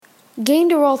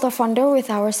Gain the world of wonder with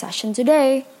our session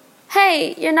today.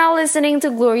 Hey, you're now listening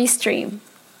to Glory Stream.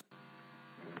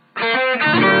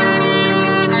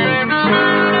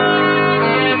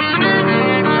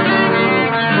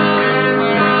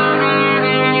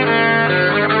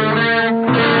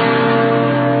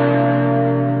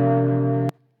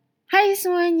 Hai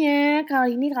semuanya,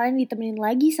 kali ini kalian ditemenin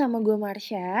lagi sama gue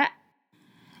Marsha.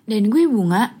 Dan gue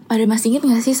Bunga. Pada masih inget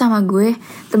gak sih sama gue?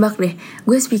 Tebak deh,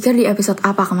 gue speaker di episode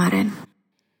apa kemarin?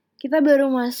 Kita baru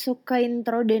masuk ke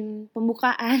intro dan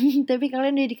pembukaan, tapi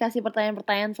kalian udah dikasih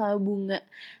pertanyaan-pertanyaan sama Bunga.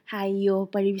 Hayo,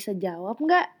 pada bisa jawab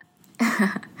nggak?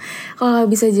 Kalau gak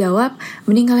bisa jawab,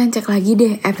 mending kalian cek lagi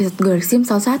deh episode Glory Stream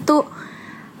salah satu.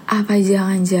 Apa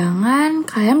jangan-jangan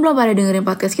kalian belum pada dengerin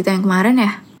podcast kita yang kemarin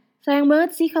ya? Sayang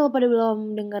banget sih kalau pada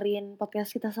belum dengerin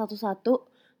podcast kita satu-satu.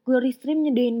 Glory Stream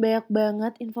nyediain banyak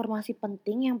banget informasi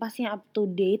penting yang pastinya up to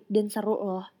date dan seru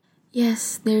loh.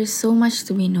 Yes, there is so much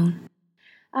to be known.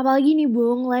 Apalagi nih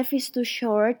Bung, life is too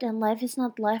short and life is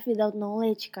not life without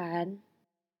knowledge kan?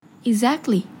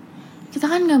 Exactly. Kita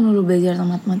kan gak melulu belajar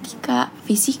tentang matematika,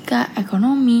 fisika,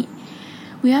 ekonomi.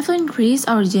 We have to increase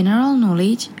our general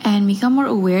knowledge and become more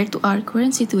aware to our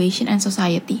current situation and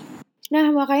society. Nah,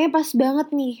 makanya pas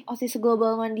banget nih OSIS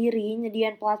Global Mandiri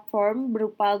nyediain platform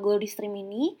berupa Glory Stream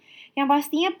ini, yang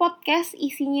pastinya podcast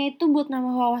isinya itu buat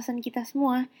nambah wawasan kita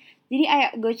semua. Jadi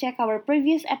ayo go check our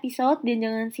previous episode dan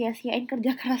jangan sia-siain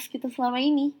kerja keras kita selama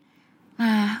ini.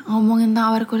 Nah, ngomongin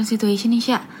tentang our current situation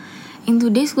nih, Sya. In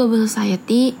today's global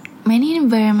society, many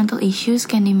environmental issues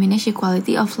can diminish the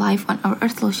quality of life on our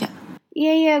earth loh, Sya.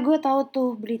 Iya, gue tahu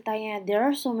tuh beritanya. There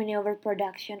are so many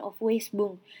overproduction of waste,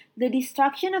 Bung. The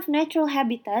destruction of natural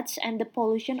habitats and the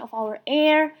pollution of our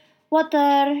air,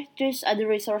 water, terus ada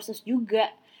resources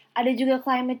juga. Ada juga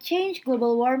climate change,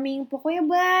 global warming, pokoknya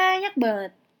banyak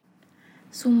banget.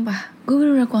 Sumpah, gue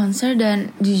bener-bener concern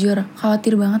dan jujur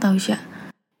khawatir banget tau, Sya.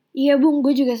 Iya, Bung,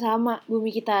 gue juga sama.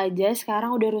 Bumi kita aja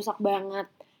sekarang udah rusak banget.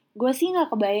 Gue sih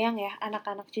gak kebayang ya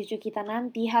anak-anak cucu kita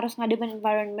nanti harus ngadepin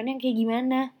environment yang kayak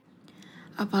gimana.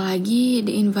 Apalagi,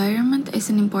 the environment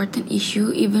is an important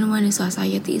issue even when the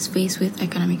society is faced with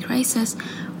economic crisis,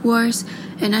 wars,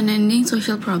 and unending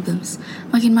social problems.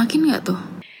 Makin-makin gak tuh?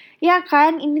 Ya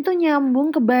kan, ini tuh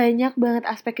nyambung ke banyak banget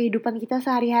aspek kehidupan kita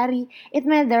sehari-hari. It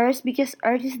matters because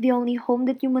Earth is the only home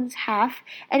that humans have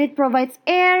and it provides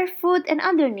air, food, and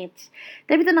other needs.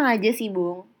 Tapi tenang aja sih,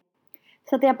 Bung.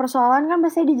 Setiap persoalan kan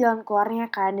pasti ada jalan keluarnya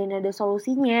kan, dan ada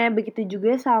solusinya. Begitu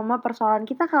juga sama persoalan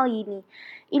kita kali ini.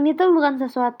 Ini tuh bukan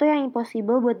sesuatu yang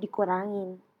impossible buat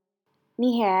dikurangin.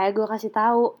 Nih ya, gue kasih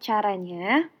tahu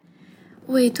caranya.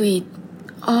 Wait.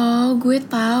 Oh, gue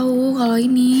tahu kalau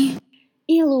ini.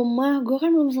 Ih lumah, gue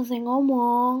kan belum selesai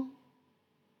ngomong.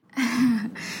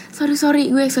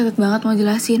 Sorry, gue excited banget mau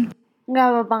jelasin.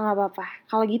 Nggak apa-apa.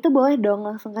 Kalau gitu boleh dong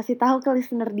langsung kasih tahu ke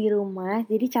listener di rumah.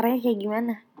 Jadi caranya kayak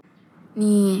gimana?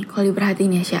 Nih, kalau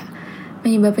diperhatiin ya, Sya.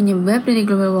 Penyebab-penyebab dari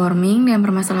global warming dan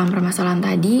permasalahan-permasalahan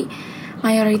tadi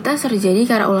mayoritas terjadi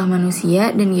karena ulah manusia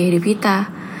dan gaya hidup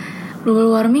kita.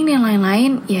 Global warming dan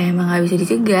lain-lain ya emang gak bisa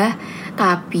dicegah,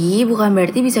 tapi bukan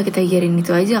berarti bisa kita biarin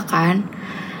itu aja kan.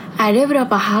 Ada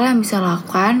beberapa hal yang bisa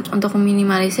lakukan untuk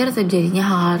meminimalisir terjadinya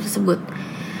hal-hal tersebut.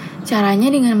 Caranya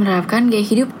dengan menerapkan gaya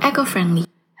hidup eco-friendly.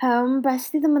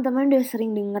 Pasti teman-teman udah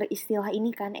sering denger istilah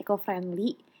ini kan,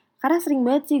 eco-friendly. Karena sering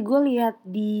banget sih gue lihat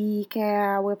di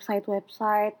kayak website,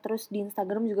 terus di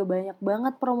Instagram juga banyak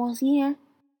banget promosinya.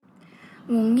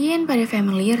 Mungkin pada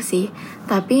familiar sih,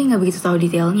 tapi nggak begitu tahu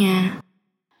detailnya.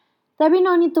 Tapi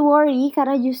no need to worry,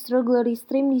 karena justru Glory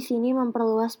Stream di sini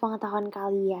memperluas pengetahuan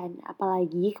kalian.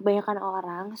 Apalagi kebanyakan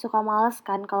orang suka males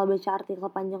kan kalau baca artikel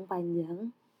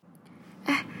panjang-panjang.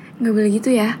 Nggak boleh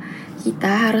gitu ya.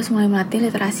 Kita harus mulai melatih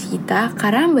literasi kita,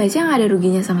 karena membaca nggak ada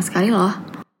ruginya sama sekali loh.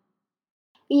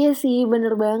 Iya sih,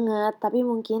 bener banget. Tapi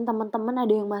mungkin teman-teman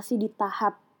ada yang masih di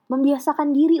tahap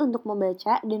membiasakan diri untuk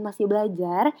membaca dan masih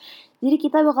belajar. Jadi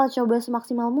kita bakal coba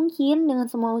semaksimal mungkin dengan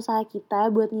semua usaha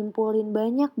kita buat nyimpulin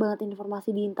banyak banget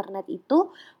informasi di internet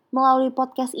itu melalui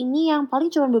podcast ini yang paling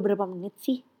cuma beberapa menit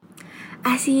sih.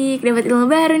 Asik, dapat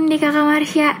ilmu baru nih Kakak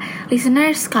Marsha.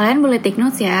 Listeners, kalian boleh take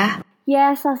notes ya.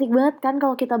 Yes, asik banget kan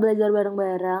kalau kita belajar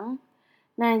bareng-bareng.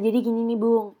 Nah, jadi gini nih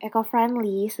Bung,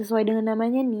 eco-friendly sesuai dengan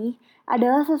namanya nih,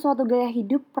 adalah sesuatu gaya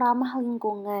hidup ramah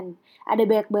lingkungan. Ada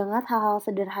banyak banget hal-hal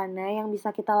sederhana yang bisa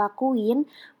kita lakuin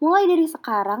mulai dari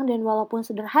sekarang dan walaupun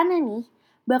sederhana nih,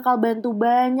 bakal bantu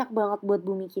banyak banget buat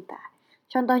bumi kita.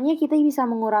 Contohnya kita bisa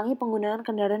mengurangi penggunaan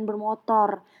kendaraan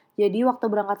bermotor. Jadi waktu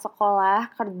berangkat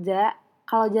sekolah, kerja,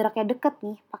 kalau jaraknya deket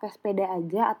nih, pakai sepeda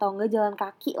aja atau enggak jalan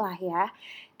kaki lah ya.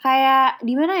 Kayak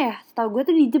di mana ya? Setahu gue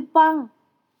tuh di Jepang.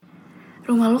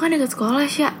 Rumah lu kan deket sekolah,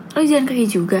 Sya. Lu jalan kaki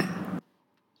juga.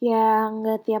 Ya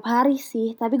nggak tiap hari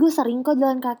sih, tapi gue sering kok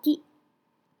jalan kaki.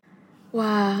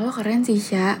 Wah, lo keren sih,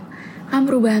 Sya. Kan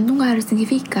perubahan tuh gak harus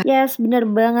signifikan. Yes, bener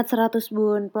banget 100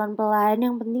 bun. Pelan-pelan,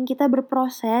 yang penting kita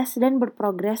berproses dan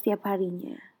berprogres tiap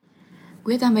harinya.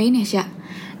 Gue tambahin ya, Sya.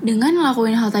 Dengan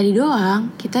ngelakuin hal tadi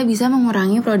doang, kita bisa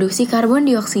mengurangi produksi karbon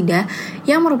dioksida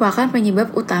yang merupakan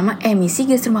penyebab utama emisi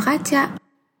gas rumah kaca.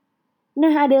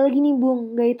 Nah, ada lagi nih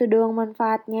Bung, gak itu doang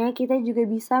manfaatnya, kita juga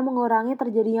bisa mengurangi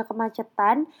terjadinya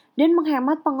kemacetan dan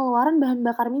menghemat pengeluaran bahan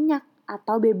bakar minyak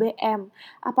atau BBM.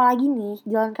 Apalagi nih,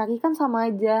 jalan kaki kan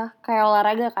sama aja, kayak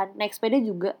olahraga kan, naik sepeda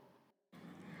juga.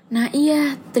 Nah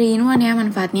iya, 3-in-1 ya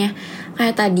manfaatnya.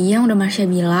 Kayak tadi yang udah Marsha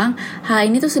bilang,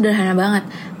 hal ini tuh sederhana banget,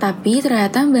 tapi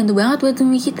ternyata membantu banget buat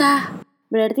bumi kita.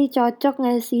 Berarti cocok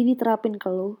gak sih diterapin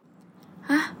ke lu?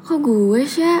 Hah, kok gue,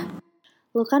 Sya?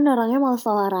 Lu kan orangnya malas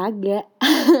olahraga.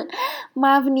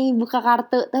 Maaf nih, buka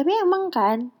kartu, tapi emang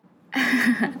kan?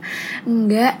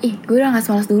 Enggak, gue udah gak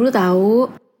semalas dulu tahu.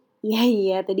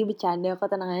 Iya, tadi bercanda kok,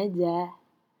 tenang aja.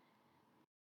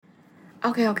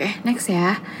 Oke, next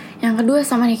ya. Yang kedua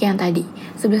sama nih kayak yang tadi,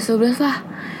 11-12 lah.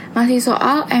 Masih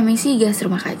soal emisi gas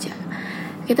rumah kaca.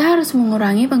 Kita harus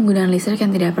mengurangi penggunaan listrik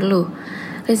yang tidak perlu.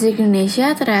 Listrik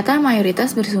Indonesia ternyata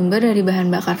mayoritas bersumber dari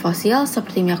bahan bakar fosil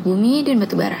seperti minyak bumi dan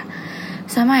batu bara.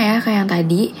 Sama ya kayak yang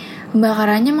tadi,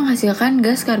 pembakarannya menghasilkan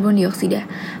gas karbon dioksida.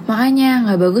 Makanya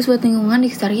nggak bagus buat lingkungan di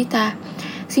sekitar kita.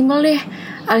 Simpel deh,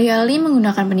 alih-alih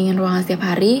menggunakan pendingin ruangan setiap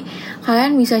hari,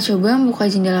 kalian bisa coba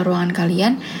membuka jendela ruangan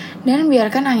kalian dan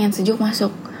biarkan angin sejuk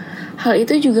masuk. Hal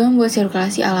itu juga membuat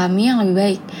sirkulasi alami yang lebih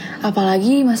baik,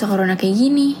 apalagi di masa corona kayak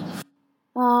gini.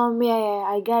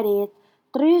 I got it.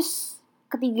 Terus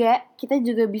ketiga, kita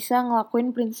juga bisa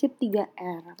ngelakuin prinsip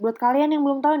 3R. Buat kalian yang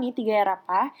belum tahu nih 3R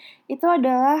apa, itu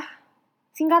adalah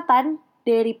singkatan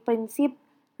dari prinsip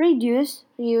reduce,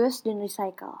 reuse, dan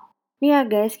recycle. Nih ya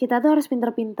guys, kita tuh harus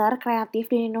pintar-pintar, kreatif,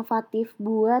 dan inovatif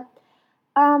buat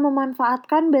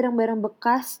memanfaatkan barang-barang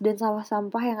bekas dan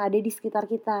sampah-sampah yang ada di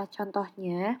sekitar kita.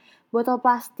 Contohnya, botol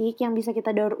plastik yang bisa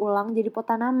kita daur ulang jadi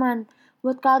pot tanaman.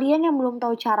 Buat kalian yang belum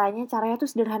tahu caranya tuh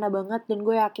sederhana banget dan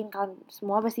gue yakin kalian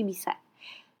semua pasti bisa.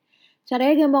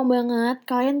 Caranya gampang banget,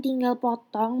 kalian tinggal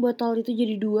potong botol itu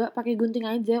jadi 2 pakai gunting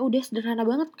aja, udah sederhana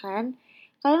banget kan?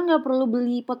 Kalian nggak perlu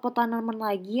beli pot-pot tanaman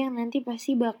lagi yang nanti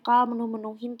pasti bakal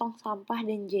menuhin tong sampah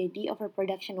dan jadi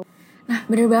overproduction. Nah,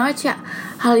 bener banget, Cak.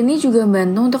 Hal ini juga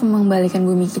membantu untuk mengembalikan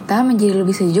bumi kita menjadi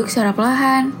lebih sejuk secara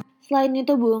perlahan. Selain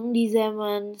itu, Bung, di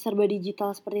zaman serba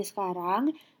digital seperti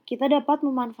sekarang, kita dapat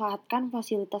memanfaatkan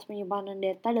fasilitas penyimpanan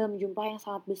data dalam jumlah yang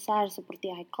sangat besar seperti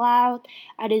iCloud,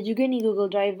 ada juga nih Google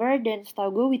Driver, dan setahu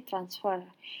gue WeTransfer.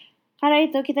 Karena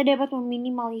itu, kita dapat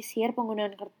meminimalisir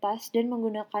penggunaan kertas dan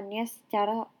menggunakannya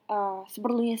secara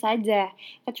seperlunya saja,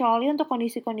 kecuali untuk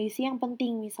kondisi-kondisi yang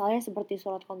penting, misalnya seperti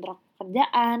surat kontrak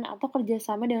pekerjaan atau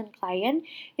kerjasama dengan klien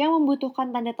yang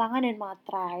membutuhkan tanda tangan dan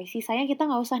materai. Sisanya kita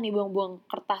nggak usah nih buang-buang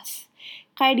kertas.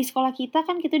 Kayak di sekolah kita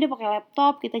kan kita udah pakai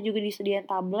laptop, kita juga disediain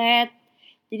tablet,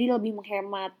 jadi lebih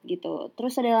menghemat gitu.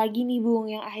 Terus ada lagi nih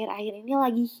Bung, yang akhir-akhir ini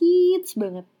lagi hits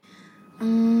banget.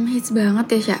 Hits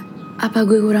banget ya, Syak. Apa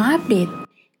gue kurang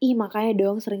update? Makanya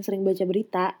dong sering-sering baca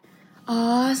berita.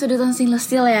 Oh, sedotan stainless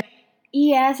steel ya?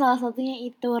 Iya, salah satunya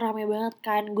itu rame banget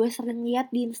kan. Gue sering lihat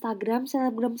di Instagram,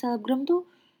 selebgram tuh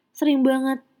sering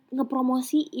banget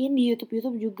ngepromosiin, di YouTube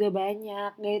juga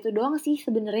banyak. Gak itu doang sih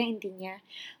sebenarnya intinya.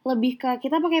 Lebih ke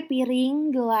kita pakai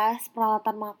piring, gelas,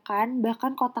 peralatan makan,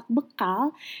 bahkan kotak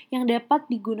bekal yang dapat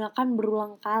digunakan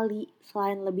berulang kali.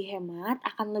 Selain lebih hemat,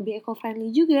 akan lebih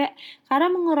eco-friendly juga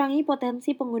karena mengurangi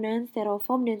potensi penggunaan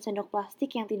styrofoam dan sendok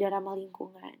plastik yang tidak ramah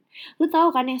lingkungan. Lu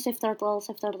tahu kan yang Save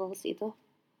Turtles itu?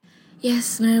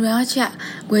 Yes, bener banget, Syak.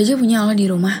 Gue aja punya lo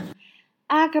di rumah.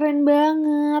 Keren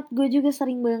banget. Gue juga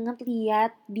sering banget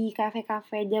lihat di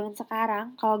kafe-kafe zaman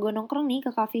sekarang. Kalau gue nongkrong nih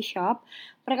ke coffee shop,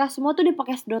 mereka semua tuh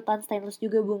dipakai sedotan stainless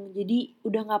juga, Bung. Jadi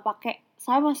udah nggak pakai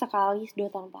sama sekali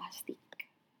sedotan plastik.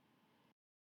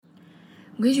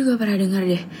 Gue juga pernah denger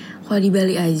deh, kalau di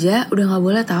Bali aja udah nggak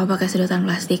boleh tahu pakai sedotan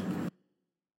plastik.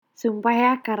 Sumpah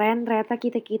ya, keren. Ternyata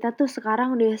kita tuh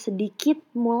sekarang udah sedikit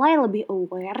mulai lebih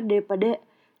aware daripada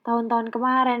tahun-tahun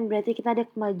kemarin. Berarti kita ada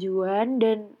kemajuan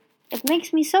dan it makes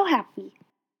me so happy.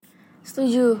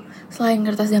 Setuju, selain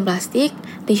kertas dan plastik,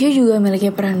 tisu juga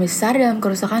memiliki peran besar dalam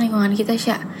kerusakan lingkungan kita,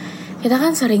 Syak. Kita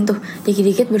kan sering tuh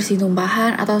dikit-dikit bersih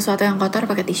tumpahan atau sesuatu yang kotor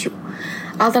pakai tisu.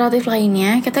 Alternatif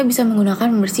lainnya, kita bisa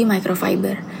menggunakan pembersih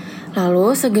microfiber.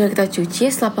 Lalu segera kita cuci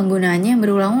setelah penggunaannya yang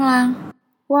berulang-ulang.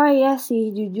 Wah iya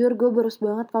sih, jujur gue boros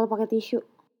banget kalau pakai tisu.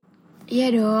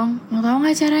 Iya dong, mau tahu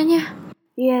nggak caranya?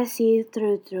 Iya sih,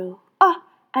 true.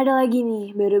 Ada lagi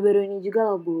nih, baru-baru ini juga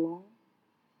loh, Bung.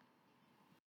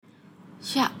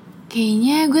 Syak,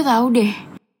 kayaknya gue tahu deh.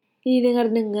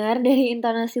 Dengar-dengar dari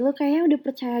intonasi lu kayaknya udah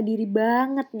percaya diri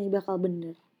banget nih bakal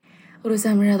bener.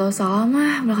 Urusan bener atau salah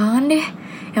mah belakangan deh.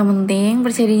 Yang penting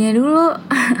percaya dirinya dulu.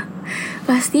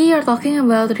 Pasti you're talking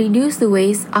about reduce the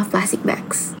waste of plastic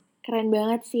bags. Keren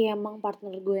banget sih emang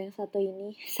partner gue yang satu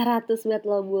ini. 100 banget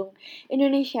loh, Bung.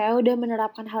 Indonesia udah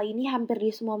menerapkan hal ini hampir di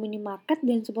semua minimarket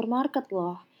dan supermarket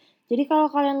loh. Jadi kalau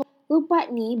kalian lupa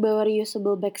nih bawa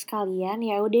reusable bags kalian,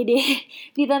 ya udah deh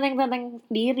ditenteng-tenteng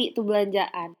sendiri tuh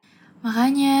belanjaan.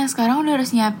 Makanya sekarang udah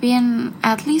harus nyiapin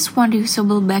at least one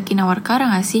reusable bag in our car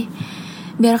gak sih?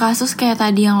 Biar kasus kayak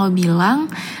tadi yang lo bilang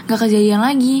gak kejadian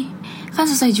lagi. Kan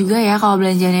susah juga ya kalau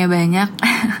belanjanya banyak.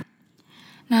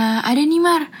 Nah ada nih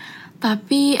Mar,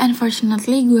 tapi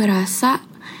unfortunately gue rasa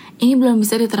ini belum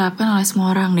bisa diterapkan oleh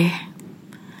semua orang deh.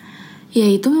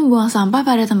 Yaitu membuang sampah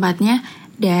pada tempatnya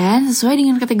dan sesuai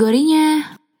dengan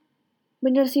kategorinya.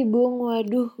 Bener sih, Bung.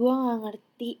 Waduh, gue gak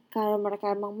ngerti kalau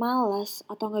mereka emang malas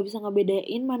atau gak bisa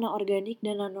ngebedain mana organik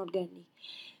dan non-organik.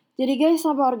 Jadi guys,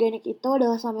 sampah organik itu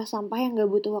adalah sampah-sampah yang gak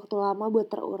butuh waktu lama buat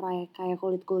terurai. Kayak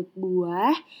kulit-kulit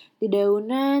buah,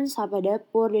 dedaunan, sampah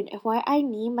dapur, dan FYI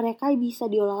nih, mereka bisa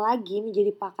diolah lagi menjadi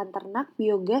pakan ternak,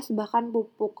 biogas, bahkan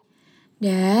pupuk.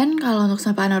 Dan kalau untuk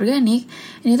sampah anorganik,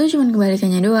 ini tuh cuma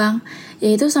kebalikannya doang,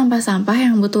 yaitu sampah-sampah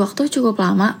yang butuh waktu cukup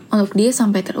lama untuk dia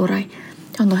sampai terurai.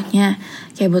 Contohnya,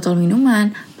 kayak botol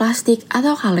minuman, plastik,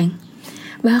 atau kaleng.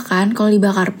 Bahkan kalau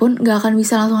dibakar pun gak akan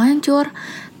bisa langsung hancur,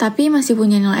 tapi masih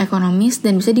punya nilai ekonomis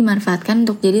dan bisa dimanfaatkan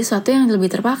untuk jadi sesuatu yang lebih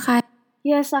terpakai.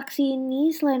 Ya, saksi ini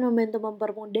selain membantu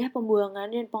mempermudah pembuangan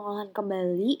dan pengolahan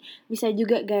kembali, bisa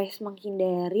juga guys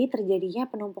menghindari terjadinya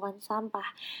penumpukan sampah.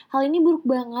 Hal ini buruk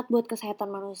banget buat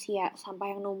kesehatan manusia.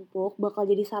 Sampah yang numpuk bakal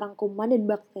jadi sarang kuman dan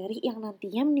bakteri yang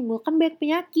nantinya menimbulkan banyak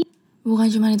penyakit. Bukan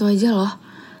cuma itu aja loh,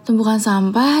 tumpukan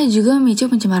sampah juga memicu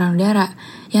pencemaran udara,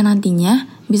 yang nantinya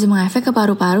bisa mengefek ke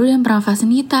paru-paru dan pernafasan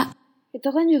kita. Itu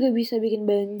kan juga bisa bikin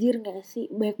banjir gak sih?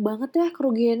 Banyak banget ya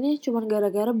kerugiannya cuma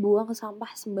gara-gara buang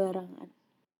sampah sembarangan.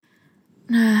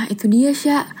 Nah, itu dia,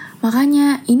 Sya.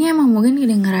 Makanya, ini emang mungkin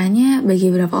kedengarannya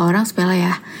bagi beberapa orang sepele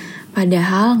ya.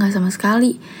 Padahal nggak sama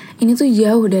sekali. Ini tuh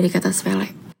jauh dari kata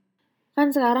sepele.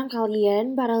 Kan sekarang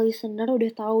kalian, para listener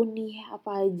udah tahu nih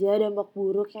apa aja dampak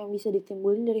buruk yang bisa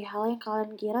ditimbulin dari hal yang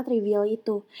kalian kira trivial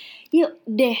itu. Yuk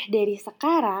deh dari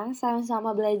sekarang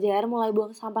sama-sama belajar mulai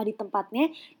buang sampah di tempatnya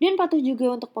dan patuh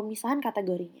juga untuk pemisahan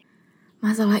kategorinya.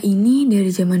 Masalah ini dari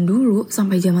zaman dulu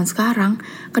sampai zaman sekarang,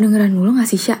 kedengeran dulu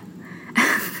gak sih, Sya?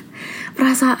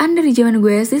 Perasaan dari zaman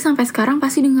gue SD sampai sekarang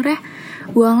pasti denger ya,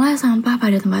 buanglah sampah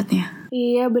pada tempatnya.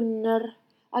 Iya bener.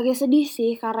 Agak sedih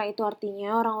sih karena itu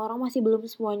artinya orang-orang masih belum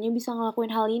semuanya bisa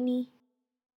ngelakuin hal ini.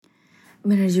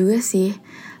 Bener juga sih.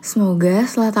 Semoga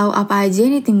setelah tahu apa aja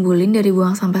yang ditimbulin dari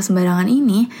buang sampah sembarangan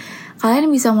ini, kalian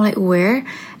bisa mulai aware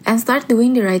and start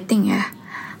doing the right thing ya.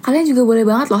 Kalian juga boleh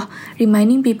banget loh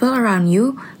reminding people around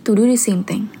you to do the same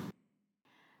thing.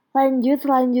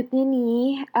 Selanjutnya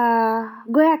nih,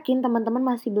 gue yakin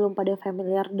teman-teman masih belum pada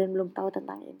familiar dan belum tahu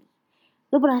tentang ini.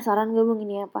 Lu penasaran gak Bung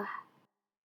ini apa?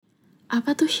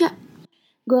 Apa tuh, Sya?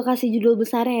 Gue kasih judul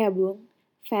besarnya ya Bung.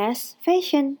 Fast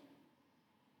Fashion.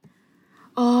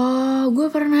 Oh,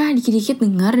 gue pernah dikit-dikit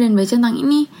dengar dan baca tentang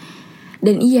ini.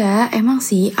 Dan iya, emang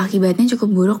sih akibatnya cukup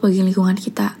buruk bagi lingkungan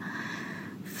kita.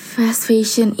 Fast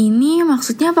fashion ini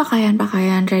maksudnya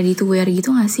pakaian-pakaian ready to wear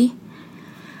gitu gak sih?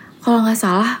 Kalau gak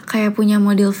salah, kayak punya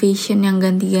model fashion yang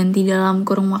ganti-ganti dalam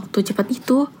kurun waktu cepat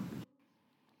itu.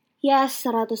 Ya,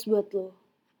 100 buat lo.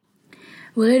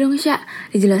 Boleh dong, Sya,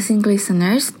 dijelasin ke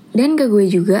listeners dan ke gue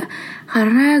juga,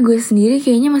 karena gue sendiri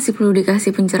kayaknya masih perlu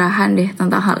dikasih pencerahan deh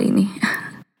tentang hal ini.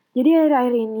 Jadi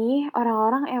akhir-akhir ini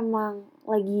orang-orang emang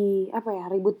lagi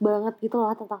ribut banget gitu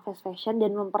loh tentang fast fashion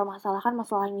dan mempermasalahkan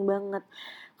masalah ini banget.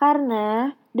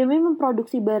 Karena demi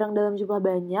memproduksi barang dalam jumlah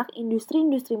banyak,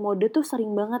 industri-industri mode tuh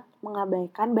sering banget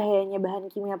mengabaikan bahayanya bahan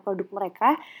kimia produk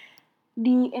mereka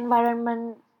di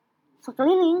environment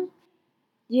sekeliling.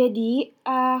 Jadi,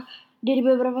 dari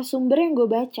beberapa sumber yang gue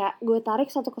baca, gue tarik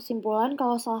satu kesimpulan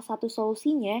kalau salah satu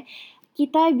solusinya,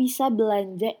 kita bisa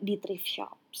belanja di thrift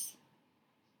shops.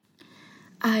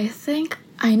 I think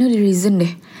I know the reason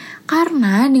deh.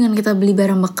 Karena dengan kita beli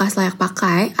barang bekas layak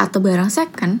pakai atau barang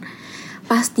second,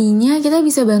 pastinya kita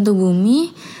bisa bantu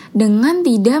bumi dengan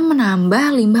tidak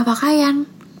menambah limbah pakaian.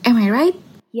 Am I right?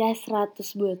 Ya 100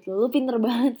 buat lo, pinter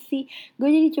banget sih. Gue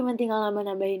jadi cuma tinggal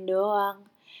nambah-nambahin doang.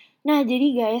 Nah,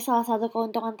 jadi guys, salah satu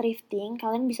keuntungan thrifting,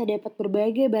 kalian bisa dapat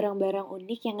berbagai barang-barang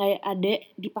unik yang gak ada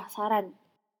di pasaran.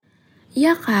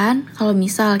 Iya kan, kalau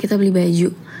misal kita beli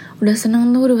baju, udah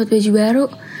seneng tuh dapat baju baru,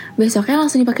 besoknya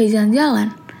langsung dipakai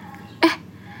jalan-jalan.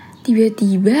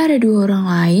 Tiba-tiba ada 2 orang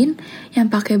lain yang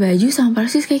pakai baju sama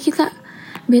persis kayak kita.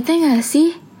 Bete gak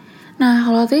sih? Nah,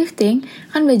 kalau thrifting,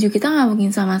 kan baju kita gak mungkin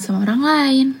sama orang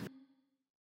lain.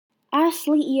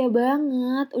 Asli iya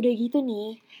banget, udah gitu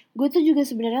nih. Gue tuh juga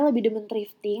sebenarnya lebih demen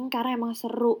thrifting karena emang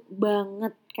seru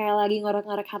banget. Kayak lagi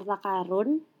ngorek-ngorek harta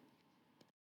karun.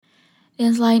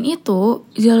 Dan selain itu,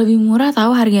 jauh lebih murah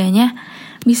tahu harganya.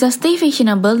 Bisa stay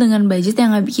fashionable dengan budget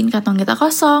yang gak bikin kantong kita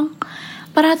kosong.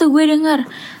 Pernah tuh gue denger,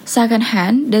 second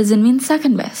hand doesn't mean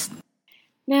second best.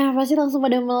 Nah, pasti langsung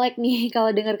pada melek nih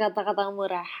kalau dengar kata-kata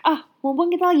murah.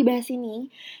 Mumpung kita lagi bahas ini,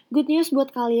 good news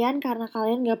buat kalian karena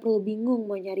kalian gak perlu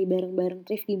bingung mau nyari barang-barang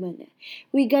thrift di mana.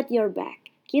 We got your back.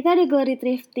 Kita ada Glory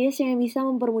Thrifties yang bisa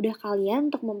mempermudah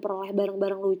kalian untuk memperoleh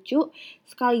barang-barang lucu,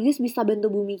 sekaligus bisa bantu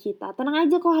bumi kita. Tenang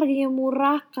aja kok, harganya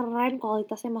murah, keren,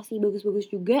 kualitasnya masih bagus-bagus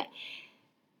juga.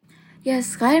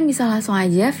 Yes, kalian bisa langsung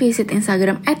aja visit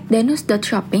Instagram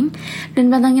 @danus.shopping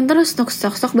dan pantengin terus untuk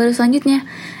stok-stok baru selanjutnya,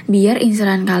 biar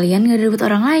inceran kalian gak direbut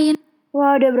orang lain.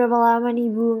 Wah, udah berapa lama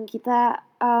nih Bung? Kita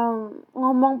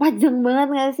ngomong panjang banget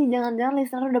gak sih? Jangan-jangan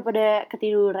listener udah pada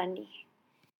ketiduran nih.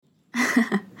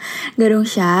 Gak dong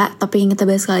Sya, topik yang kita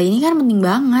bahas kali ini kan penting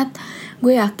banget.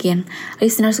 Gue yakin,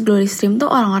 listeners Glory Stream tuh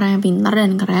orang-orang yang pintar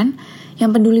dan keren, yang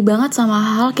peduli banget sama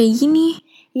hal kayak gini.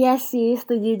 Iya sih,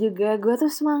 setuju juga. Gue tuh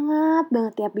semangat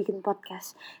banget tiap bikin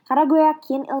podcast. Karena gue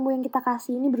yakin ilmu yang kita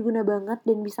kasih ini berguna banget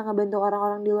dan bisa ngebantu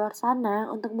orang-orang di luar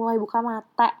sana untuk mulai buka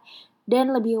mata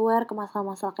dan lebih aware ke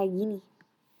masalah-masalah kayak gini.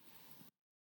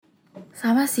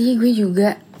 Sama sih, gue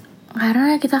juga.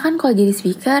 Karena kita kan kalau jadi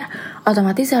speaker,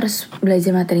 otomatis harus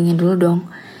belajar materinya dulu dong.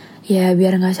 Ya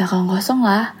biar gak cakal kosong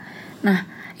lah. Nah,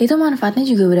 itu manfaatnya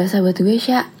juga berasa buat gue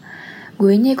Sya.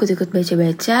 Gue ikut-ikut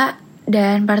baca-baca,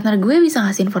 dan partner gue bisa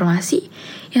ngasih informasi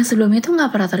yang sebelumnya tuh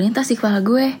gak pernah terlintas di kepala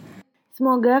gue.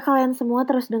 Semoga kalian semua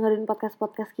terus dengerin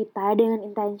podcast-podcast kita dengan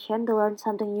intention to learn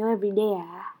something new every day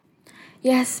ya.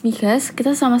 Yes, because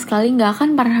kita sama sekali gak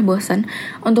akan pernah bosan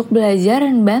untuk belajar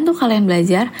dan bantu kalian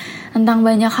belajar tentang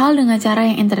banyak hal dengan cara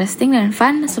yang interesting dan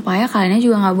fun supaya kaliannya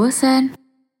juga gak bosan.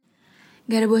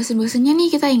 Gak ada bosen-bosennya nih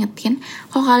kita ingetin,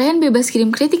 kalau kalian bebas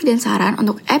kirim kritik dan saran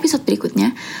untuk episode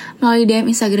berikutnya melalui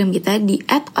DM Instagram kita di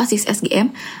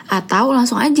 @osissgm atau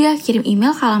langsung aja kirim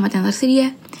email ke alamat yang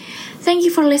tersedia. Thank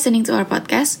you for listening to our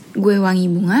podcast. Gue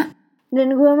Wangi Bunga.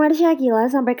 Dan gue Marsha Akila,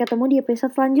 sampai ketemu di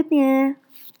episode selanjutnya.